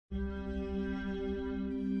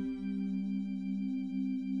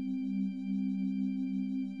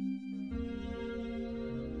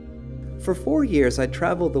For 4 years, I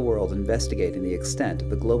traveled the world investigating the extent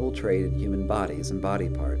of the global trade in human bodies and body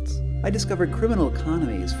parts. I discovered criminal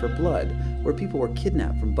economies for blood, where people were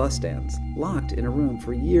kidnapped from bus stands, locked in a room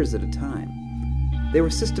for years at a time. They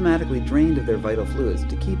were systematically drained of their vital fluids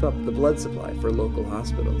to keep up the blood supply for local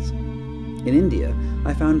hospitals. In India,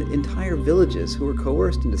 I found entire villages who were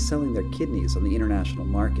coerced into selling their kidneys on the international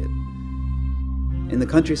market. In the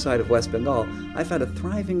countryside of West Bengal, I found a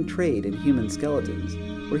thriving trade in human skeletons,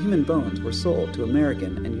 where human bones were sold to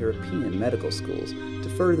American and European medical schools to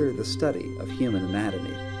further the study of human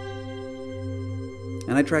anatomy.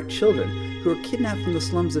 And I tracked children who were kidnapped from the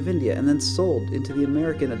slums of India and then sold into the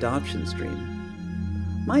American adoption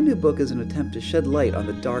stream. My new book is an attempt to shed light on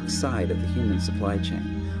the dark side of the human supply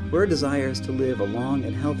chain, where our desires to live a long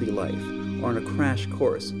and healthy life are on a crash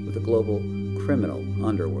course with the global criminal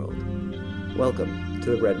underworld. Welcome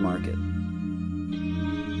to the Red Market.